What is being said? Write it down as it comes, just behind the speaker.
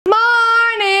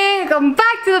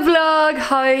to the vlog.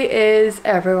 How is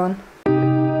everyone?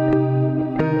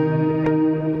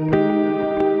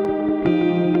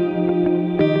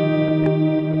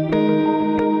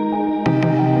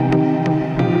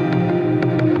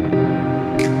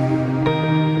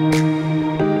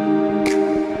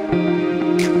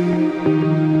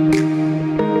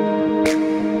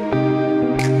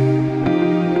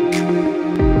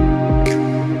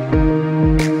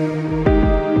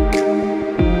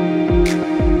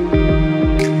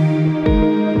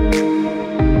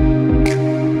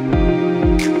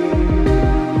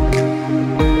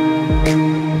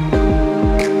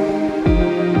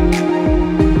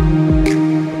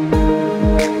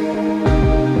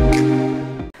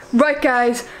 Right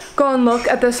guys, go and look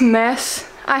at this mess.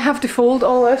 I have to fold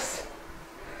all this.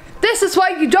 This is why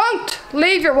you don't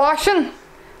leave your washing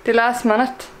the last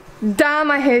minute.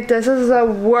 Damn, I hate this. This is the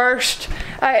worst.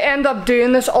 I end up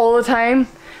doing this all the time.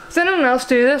 Does anyone else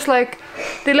do this? Like,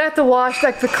 they let the wash,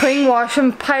 like the clean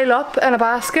washing pile up in a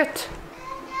basket.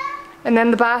 And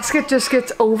then the basket just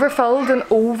gets overfilled and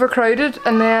overcrowded.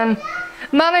 And then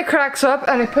Manny cracks up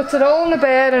and he puts it all in the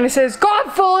bed and he says, "Go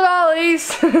and fold all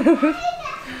these."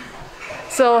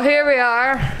 So here we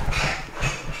are,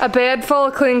 a bed full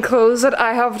of clean clothes that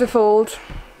I have to fold.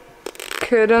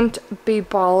 Couldn't be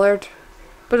bothered.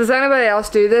 But does anybody else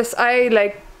do this? I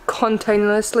like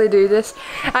continuously do this.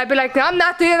 I'd be like, I'm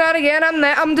not doing that again,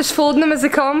 I'm just folding them as they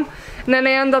come. And then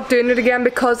I end up doing it again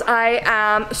because I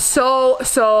am so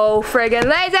friggin'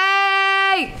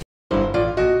 lazy!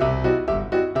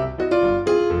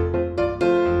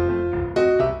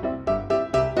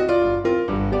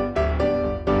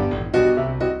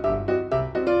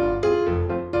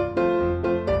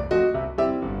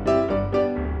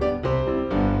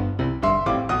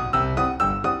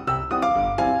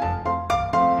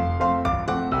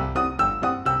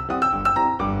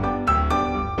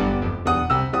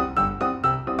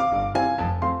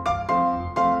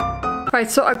 Right,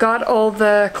 so I got all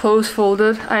the clothes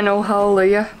folded. I know,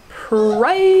 hallelujah.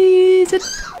 Praise it.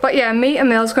 But yeah, me and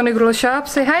Mel's gonna go to the shop.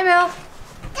 Say hi, Mel.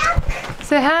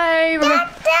 Say hi.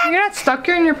 You're not stuck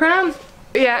here in your pram.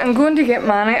 Yeah, I'm going to get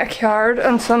Manny a card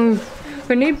and some,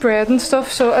 we need bread and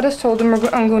stuff. So I just told him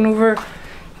I'm going over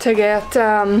to get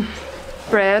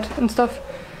bread and stuff.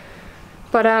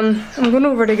 But I'm going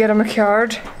over to get him a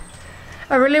card.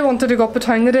 I really wanted to go up to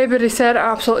town today, but he said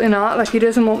absolutely not. Like, he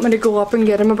doesn't want me to go up and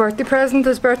get him a birthday present.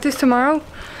 His birthday's tomorrow.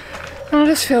 And I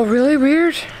just feel really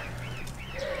weird.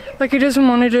 Like, he doesn't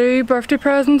want to do birthday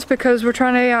presents because we're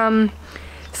trying to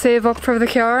save up for the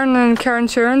car and then car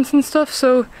insurance and stuff.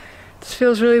 So, it just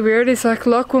feels really weird. He's like,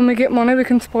 look, when we get money we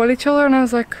can spoil each other. And I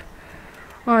was like,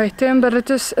 alright then, but it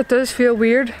does feel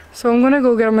weird. So I'm going to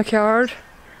go get him a card.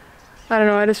 I don't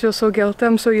know, I just feel so guilty.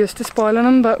 I'm so used to spoiling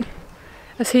him, but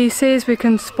as he says, we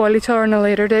can spoil each other on a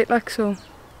later date, like, so.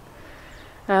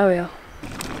 Ah well.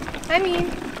 I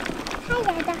mean. Hi,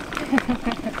 Dada.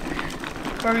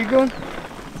 Where are we going?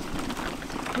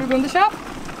 We're going to the shop.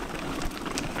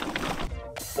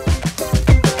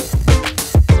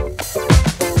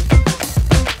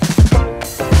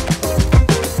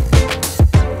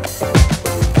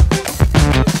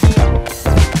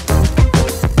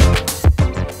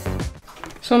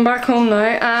 So I'm back home now,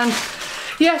 and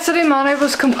yesterday Manny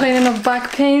was complaining of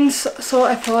back pains, so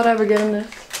I thought I would give him this.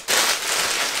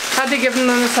 Had to give him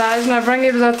a massage and everything,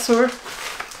 he was that sore.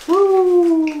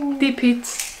 Woo! Deep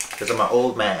heats. Because I'm an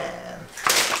old man.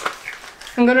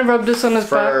 I'm gonna rub this on his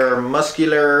back. For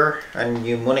muscular and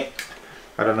pneumonic,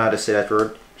 I don't know how to say that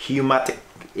word, rheumatic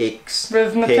aches,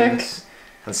 pains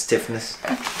and stiffness.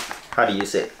 How do you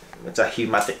say it? It's a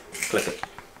rheumatic. Click it.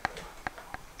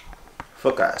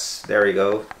 Focus. There we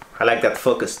go. I like that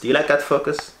focus. Do you like that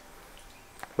focus?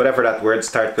 Whatever that word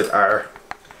starts with R.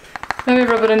 Let me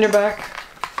rub it on your back.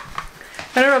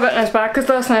 I'm gonna rub it on his back because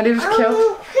last night he was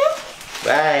killed.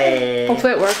 Bye.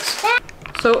 Hopefully it works.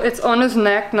 So it's on his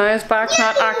neck now. His back's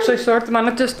not actually sore at the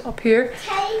minute, just up here.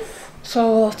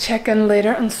 So we'll check in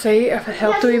later and see if it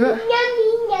helped a wee bit.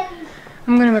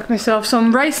 I'm gonna make myself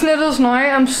some rice noodles now.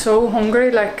 I'm so hungry,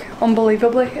 like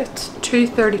unbelievably. It's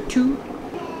 2:32.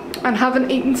 And haven't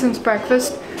eaten since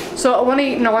breakfast, so I want to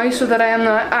eat now so that I am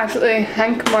not actually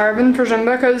Hank Marvin for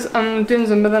Zumba, because I'm doing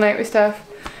Zumba the night with Steph.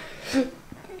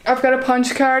 I've got a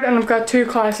punch card and I've got 2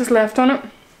 classes left on it,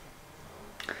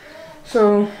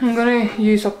 so I'm going to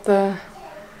use up the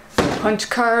punch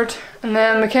card, and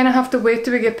then we kind of have to wait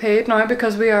till we get paid now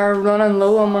because we are running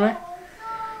low on money.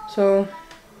 So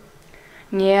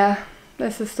yeah,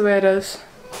 this is the way it is.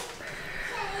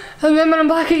 And then when I'm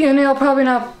back at uni, I'll probably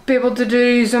not be able to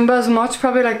do Zumba as much,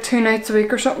 probably like 2 nights a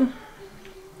week or something.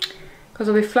 Because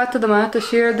I'll be flat to the mat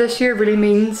this year. This year really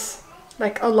means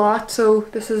like a lot, so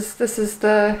this is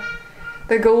the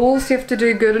goals. You have to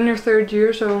do good in your 3rd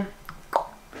year, so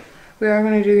we are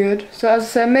going to do good. So as I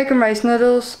said, I'm making rice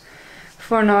noodles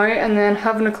for now, and then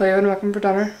having a clue and making for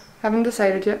dinner. Haven't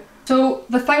decided yet. So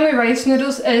the thing with rice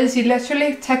noodles is you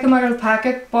literally take them out of the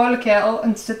packet, boil a kettle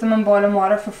and sit them in boiling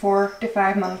water for 4 to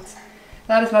 5 minutes.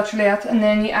 That is literally it, and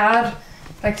then you add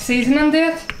like seasoning to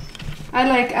it. I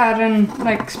like adding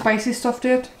like spicy stuff to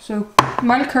it, so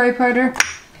mild curry powder.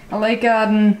 I like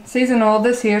adding season. All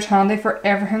this here is handy for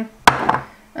everything.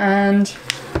 And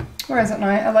where is it now?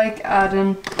 I like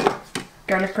adding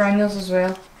garlic granules as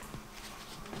well.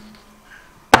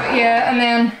 But yeah, and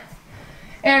then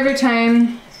every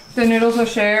time the noodles are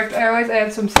served, I always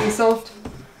add some sea salt.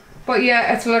 But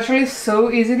yeah, it's literally so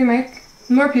easy to make.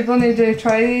 More people need to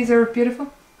try these, they're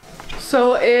beautiful.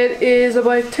 So it is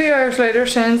about 2 hours later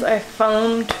since I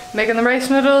filmed making the rice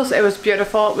noodles. It was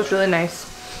beautiful, it was really nice.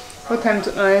 What time is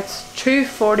it now? It's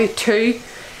 2:42.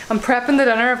 I'm prepping the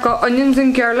dinner. I've got onions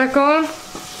and garlic on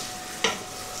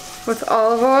with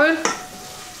olive oil.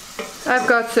 I've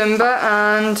got Zumba,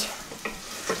 and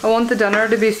I want the dinner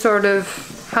to be sort of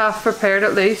half prepared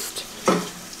at least,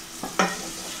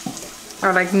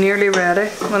 or like nearly ready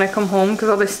when I come home, because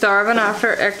I'll be starving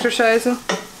after exercising.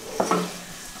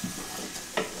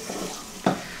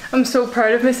 I'm so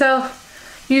proud of myself.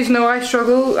 You know I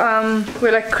struggle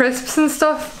with like crisps and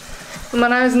stuff, and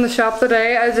when I was in the shop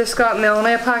today I just got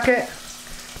Melanie a packet.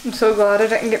 I'm so glad I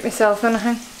didn't get myself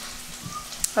anything.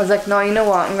 I was like, no, you know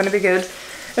what, I'm going to be good.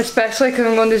 Especially because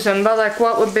I'm going to Zumba. Like,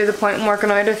 what would be the point in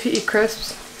working out if you eat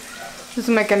crisps?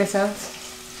 Doesn't make any sense.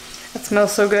 It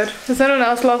smells so good. Does anyone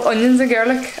else love onions and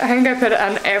garlic? I think I put it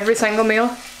in every single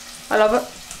meal. I love it.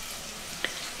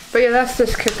 But yeah, that's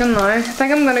just cooking now. I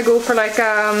think I'm gonna go for like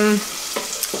a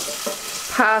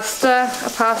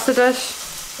pasta dish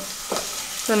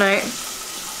tonight.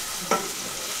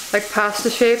 Like pasta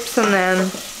shapes, and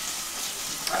then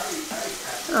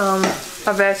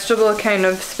a vegetable kind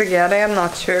of spaghetti. I'm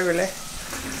not sure really.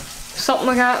 Something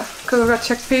like that, because I've got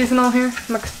chickpeas and all here,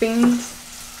 mixed beans.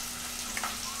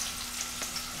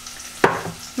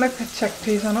 Might put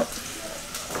chickpeas on it.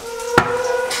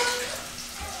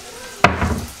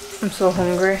 I'm so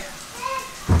hungry.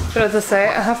 But as I say,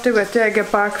 I have to wait till I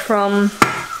get back from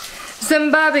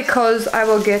Zumba because I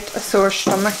will get a sore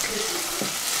stomach.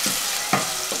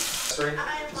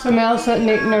 So Mel's sitting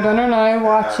eating her dinner now,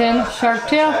 watching Shark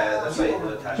Tale.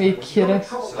 Are you kidding?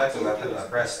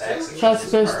 That's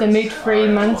supposed to meat-free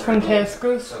mince from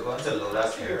Tesco's.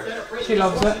 She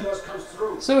loves it.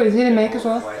 So easy to make as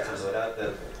well.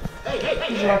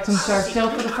 She's watching Shark Tale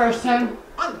for the first time.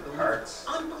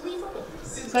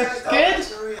 Is that good?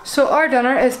 So our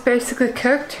dinner is basically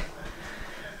cooked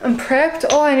and prepped.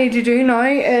 All I need to do now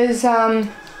is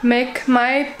make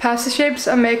my pasta shapes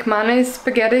and make Manny's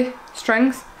spaghetti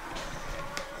strings.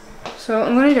 So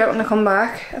I'm going to do it when I come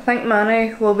back. I think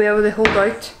Manny will be able to hold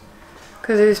out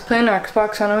because he's playing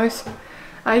Xbox anyways.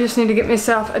 I just need to get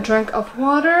myself a drink of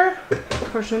water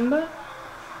for Zumba.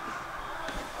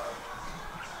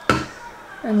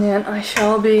 And then I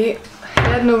shall be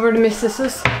heading over to my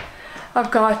sister's. I've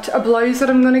got a blouse that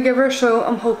I'm going to give her, so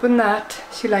I'm hoping that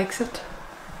she likes it.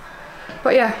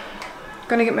 But yeah,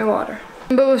 gonna get my water.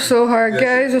 It was so hard,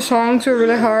 guys. The songs were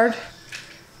really hard.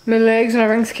 My legs and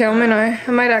everything's killing me now.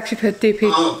 I might actually put deep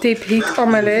heat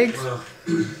on my legs.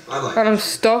 And I'm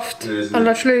stuffed. I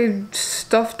literally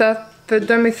stuffed that food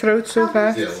down my throat so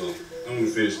fast.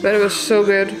 But it was so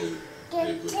good.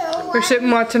 We're sitting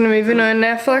watching a movie now on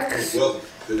Netflix.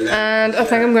 And I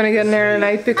think I'm going to get an early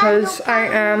night because I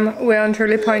am well and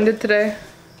truly pounded today.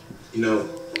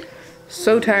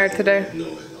 So tired today.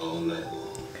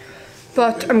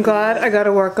 But I'm glad I got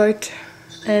a workout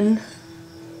in.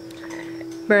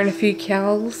 Burn a few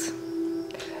calories.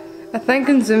 I think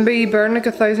in Zumba you burn like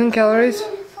 1,000 calories.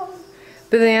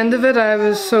 By the end of it I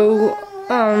was so,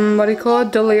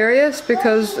 delirious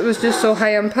because it was just so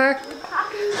high impact.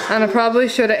 And I probably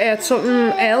should have ate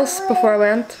something else before I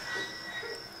went.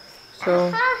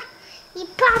 So,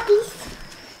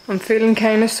 I'm feeling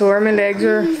kind of sore. My legs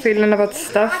are feeling a bit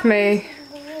stiff. My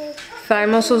thigh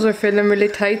muscles are feeling really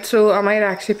tight, so I might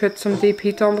actually put some deep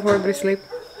heat on before I go to sleep.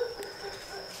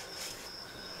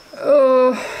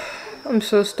 Oh, I'm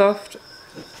so stuffed.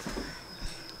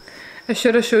 I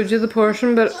should have showed you the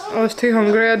portion, but I was too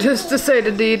hungry. I just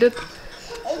decided to eat it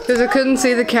because I couldn't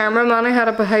see the camera. Man, I had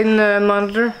it behind the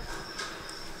monitor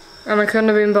and I couldn't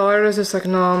have been bothered. I was just like,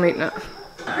 no, I'm eating it.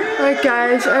 Right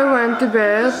guys, I went to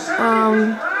bed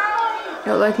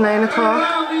at like 9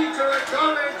 o'clock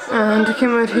and I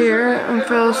came out here and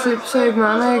fell asleep beside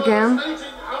Manny again.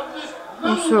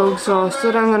 I'm so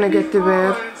exhausted. I'm gonna get to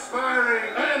bed.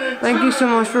 Thank you so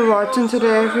much for watching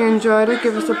today. If you enjoyed it,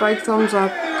 give us a big thumbs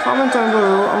up, comment down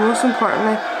below, and most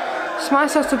importantly,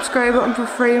 smash that subscribe button for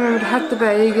free. Remember to hit the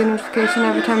bell, you get a notification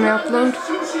every time I upload.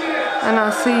 And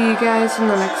I'll see you guys in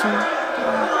the next one.